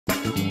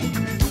Hey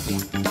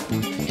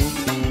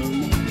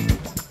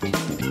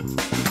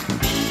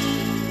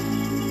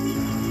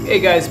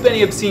guys,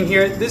 Benny Obscene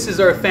here. This is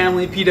our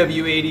family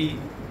PW80.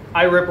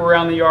 I rip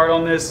around the yard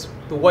on this.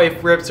 The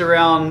wife rips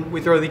around. We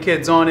throw the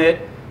kids on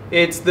it.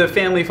 It's the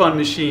family fun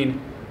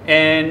machine.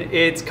 And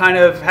it's kind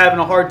of having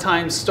a hard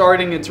time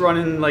starting. It's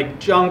running like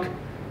junk.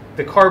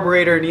 The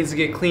carburetor needs to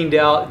get cleaned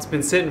out. It's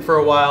been sitting for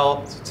a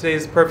while. So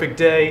today's the perfect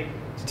day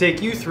to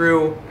take you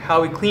through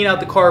how we clean out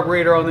the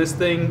carburetor on this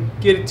thing,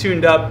 get it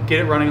tuned up, get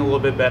it running a little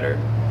bit better.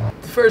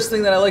 The first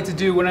thing that I like to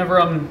do whenever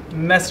I'm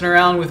messing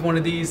around with one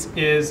of these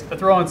is I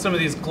throw on some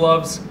of these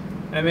gloves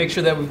and I make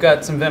sure that we've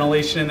got some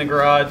ventilation in the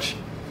garage.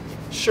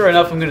 Sure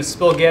enough, I'm going to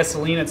spill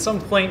gasoline at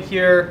some point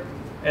here,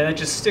 and it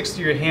just sticks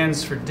to your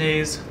hands for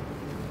days.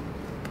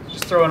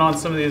 Just throwing on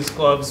some of these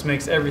gloves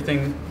makes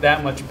everything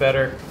that much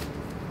better.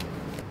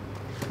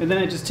 And then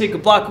I just take a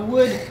block of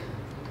wood,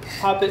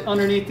 pop it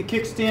underneath the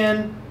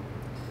kickstand,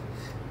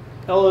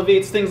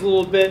 elevates things a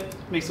little bit,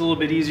 makes it a little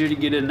bit easier to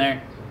get in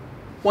there.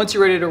 Once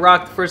you're ready to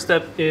rock, the first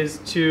step is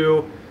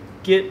to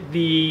get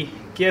the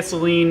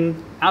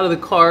gasoline out of the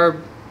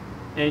carb,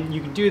 and you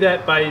can do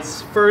that by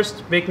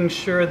first making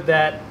sure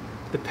that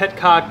the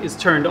petcock is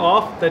turned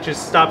off. That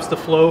just stops the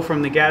flow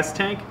from the gas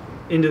tank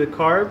into the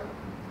carb.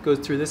 Goes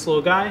through this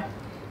little guy.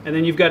 And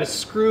then you've got a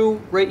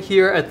screw right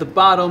here at the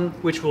bottom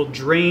which will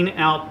drain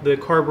out the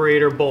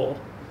carburetor bowl.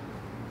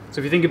 So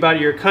if you think about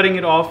it, you're cutting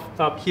it off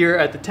up here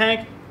at the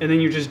tank, and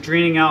then you're just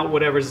draining out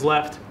whatever's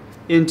left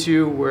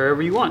into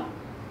wherever you want.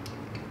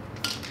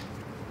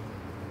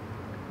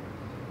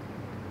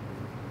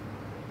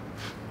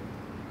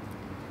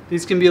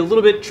 These can be a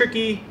little bit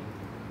tricky.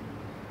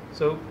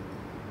 So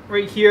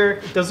right here,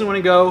 it doesn't want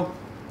to go.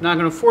 I'm not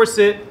going to force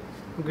it.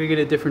 I'm going to get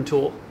a different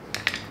tool.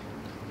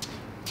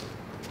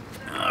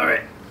 All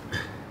right.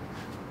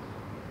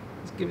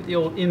 Let's give it the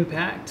old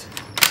impact.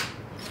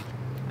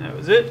 That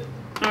was it.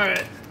 All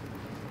right.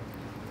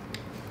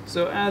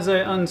 So as I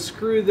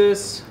unscrew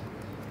this,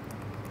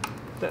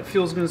 that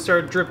fuel's going to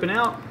start dripping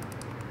out.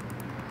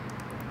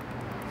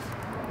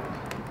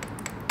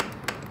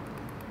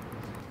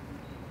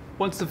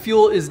 Once the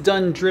fuel is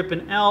done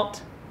dripping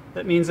out,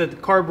 that means that the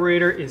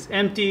carburetor is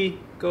empty.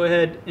 Go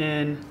ahead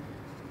and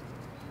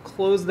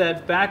close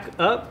that back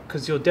up,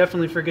 because you'll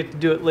definitely forget to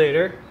do it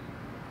later.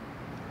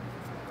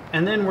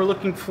 And then we're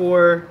looking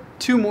for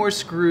 2 more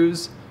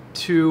screws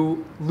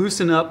to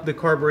loosen up the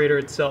carburetor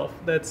itself.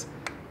 That's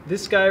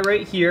this guy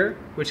right here,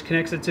 which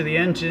connects it to the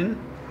engine,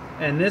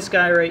 and this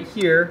guy right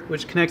here,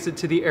 which connects it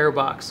to the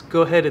airbox.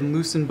 Go ahead and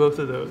loosen both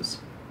of those.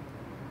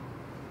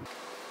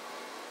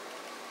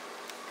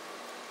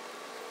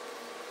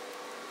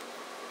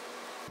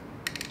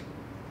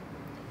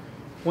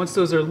 Once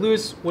those are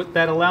loose, what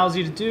that allows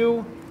you to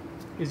do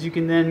is you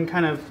can then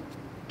kind of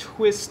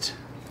twist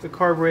the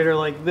carburetor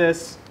like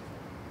this,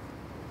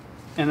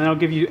 and that'll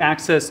give you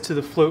access to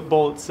the float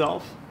bowl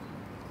itself.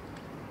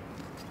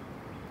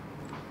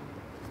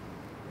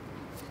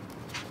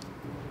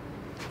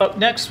 Up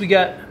next, we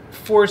got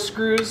 4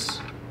 screws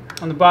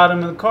on the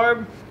bottom of the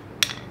carb.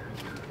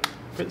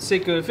 For the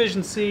sake of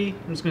efficiency,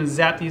 I'm just going to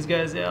zap these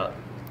guys out.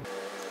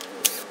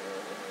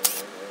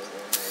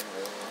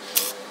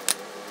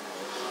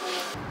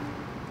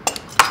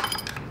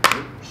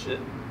 Shit.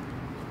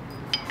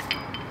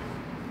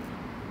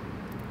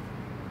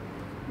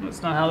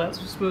 That's not how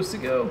that's supposed to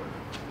go.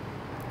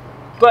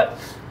 But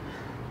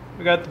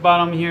we got the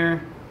bottom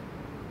here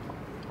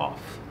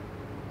off.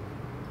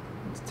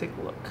 Let's take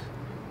a look.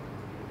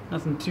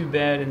 Nothing too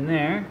bad in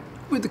there.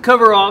 With the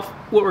cover off,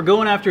 what we're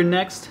going after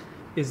next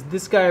is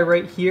this guy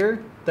right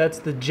here. That's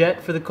the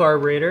jet for the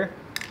carburetor.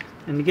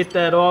 And to get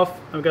that off,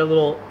 I've got a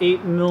little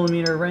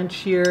 8mm wrench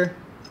here.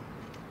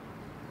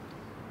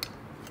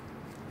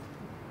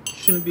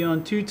 Shouldn't be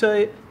on too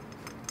tight.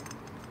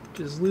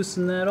 Just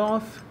loosen that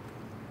off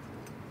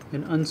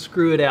and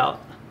unscrew it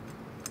out.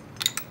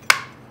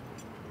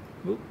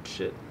 Oh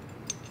shit.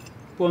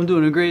 Well, I'm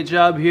doing a great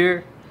job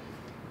here.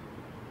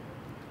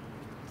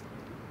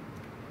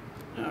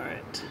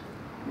 Alright,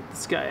 get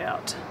this guy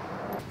out.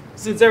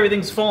 Since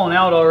everything's fallen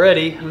out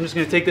already, I'm just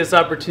going to take this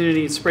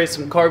opportunity and spray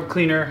some carb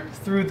cleaner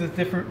through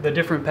the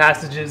different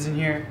passages in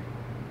here.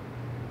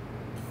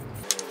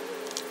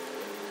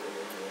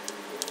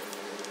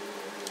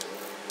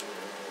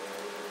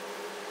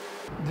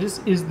 This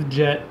is the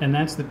jet, and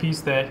that's the piece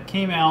that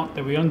came out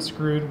that we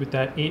unscrewed with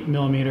that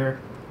 8mm.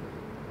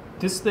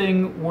 This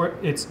thing,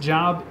 its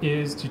job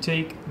is to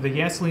take the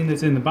gasoline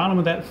that's in the bottom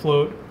of that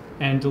float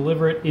and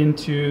deliver it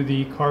into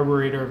the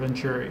carburetor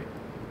venturi.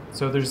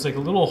 So there's like a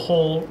little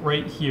hole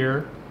right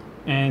here,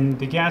 and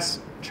the gas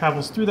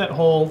travels through that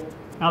hole,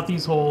 out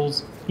these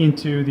holes,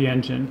 into the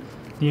engine.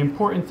 The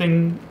important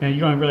thing, and you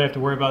don't really have to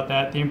worry about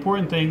that, the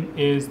important thing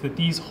is that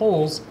these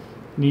holes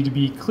need to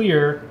be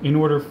clear in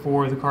order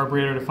for the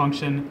carburetor to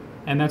function,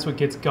 and that's what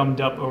gets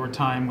gummed up over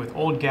time with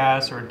old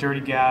gas or dirty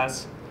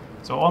gas.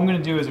 So all I'm going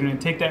to do is I'm going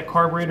to take that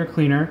carburetor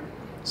cleaner,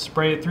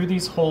 spray it through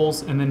these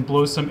holes, and then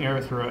blow some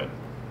air through it.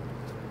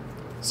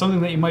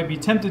 Something that you might be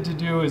tempted to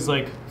do is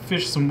like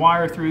fish some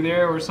wire through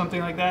there or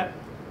something like that.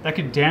 that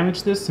could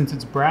damage this since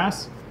it's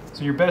brass.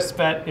 So your best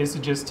bet is to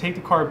just take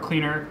the carb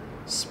cleaner,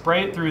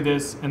 spray it through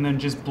this, and then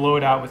just blow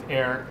it out with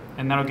air,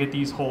 and that'll get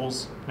these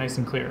holes nice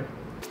and clear.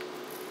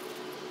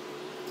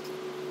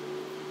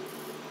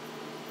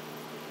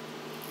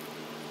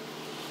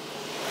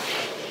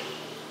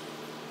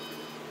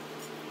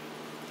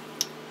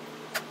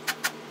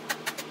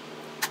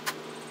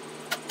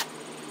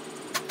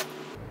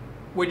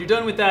 When you're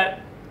done with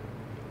that,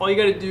 all you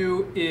gotta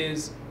do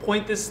is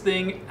point this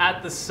thing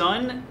at the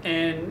sun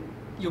and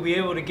you'll be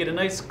able to get a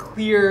nice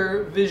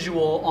clear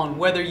visual on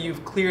whether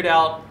you've cleared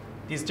out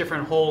these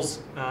different holes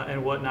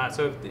and whatnot.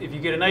 So if you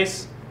get a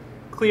nice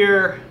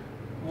clear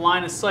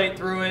line of sight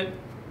through it,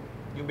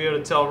 you'll be able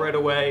to tell right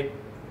away,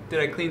 did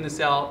I clean this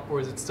out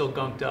or is it still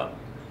gunked up?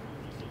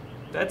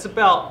 That's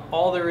about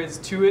all there is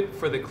to it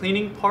for the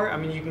cleaning part. I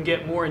mean, you can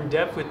get more in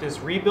depth with this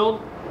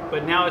rebuild,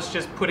 but now it's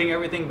just putting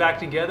everything back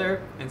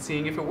together and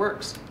seeing if it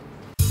works.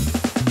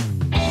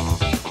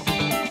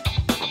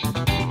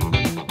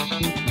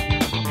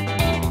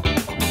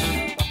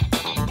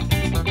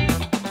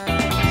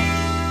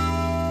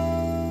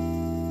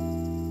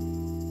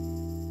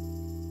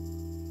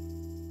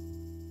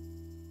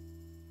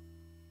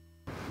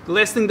 The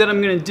last thing that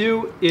I'm going to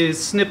do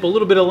is snip a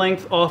little bit of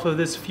length off of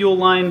this fuel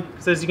line,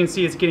 because as you can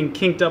see it's getting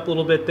kinked up a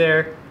little bit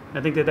there.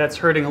 I think that that's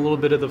hurting a little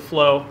bit of the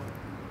flow.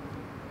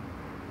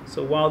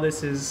 So while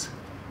this is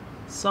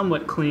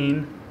somewhat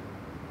clean,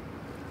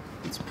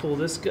 let's pull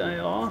this guy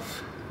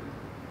off.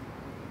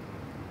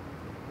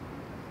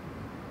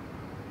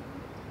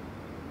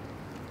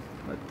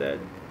 Let that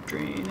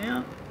drain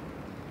out.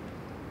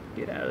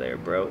 Get out of there,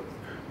 bro.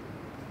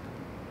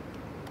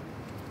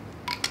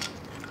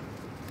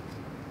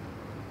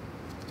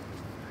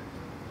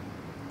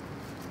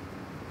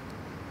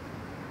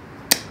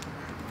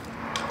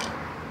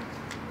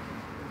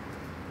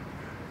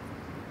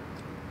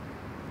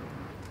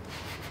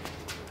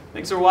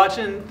 Thanks for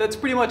watching. That's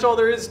pretty much all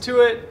there is to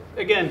it.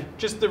 Again,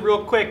 just the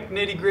real quick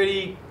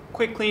nitty-gritty,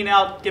 quick clean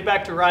out, get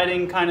back to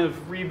riding kind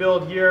of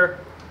rebuild here.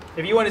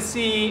 If you want to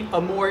see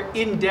a more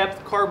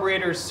in-depth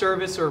carburetor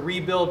service or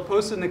rebuild,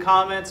 post it in the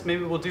comments.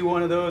 Maybe we'll do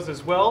one of those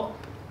as well.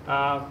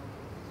 But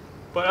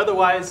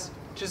otherwise,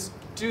 just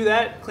do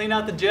that, clean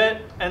out the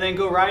jet, and then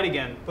go ride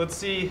again. Let's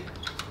see,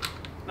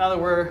 now that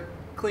we're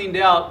cleaned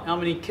out, how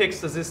many kicks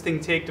does this thing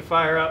take to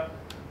fire up?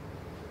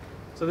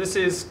 So this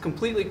is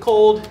completely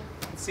cold.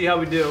 Let's see how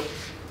we do.